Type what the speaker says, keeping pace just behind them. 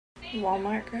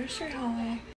Walmart grocery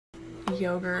haul.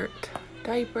 Yogurt,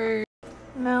 diapers,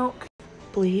 milk,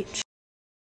 bleach,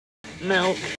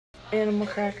 milk, animal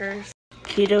crackers,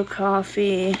 keto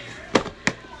coffee,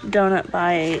 donut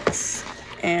bites,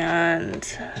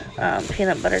 and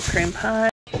peanut butter cream pie.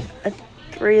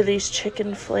 3 of these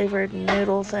chicken flavored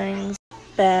noodle things.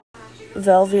 Bag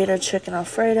Velveeta chicken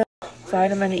Alfredo,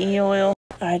 vitamin E oil,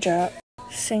 eye drop,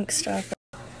 sink stopper,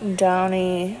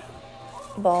 Downy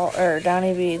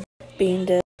bean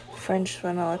dip, French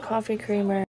vanilla coffee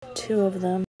creamer, 2 of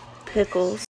them,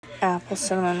 pickles, apple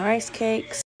cinnamon rice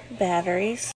cakes,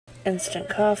 batteries, instant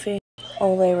coffee,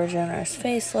 Olay Regenerist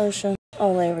face lotion,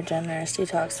 Olay Regenerist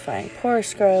detoxifying pore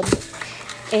scrub,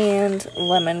 and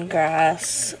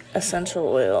lemongrass essential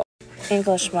oil,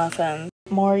 English muffins,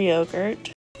 more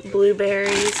yogurt,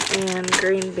 blueberries and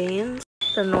green beans,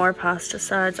 the Knorr pasta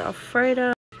sides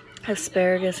Alfredo,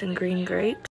 asparagus and green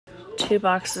grapes, 2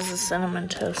 boxes of cinnamon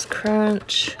toast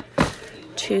crunch,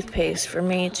 toothpaste for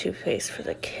me, toothpaste for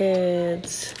the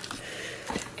kids,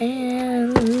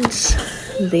 and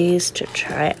these to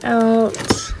try out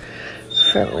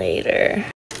for later.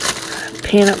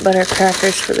 Peanut butter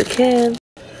crackers for the kids,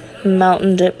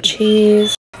 Mountain Dip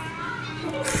cheese,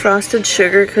 frosted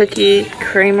sugar cookie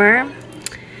creamer,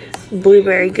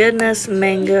 blueberry goodness,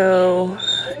 mango,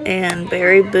 and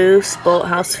berry boost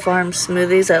Bolthouse Farm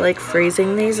smoothies. I like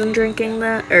freezing these and drinking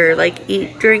that, or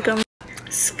drink them.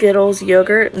 Skittles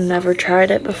yogurt, never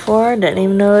tried it before, didn't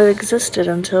even know it existed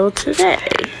until today.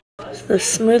 The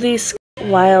smoothies,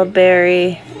 wild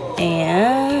berry,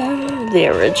 and the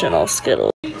original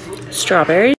Skittles.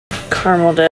 Strawberries,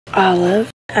 caramel dip,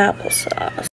 olive,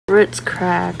 applesauce, Ritz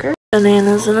crackers,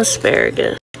 bananas and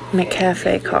asparagus,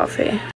 McCafe coffee.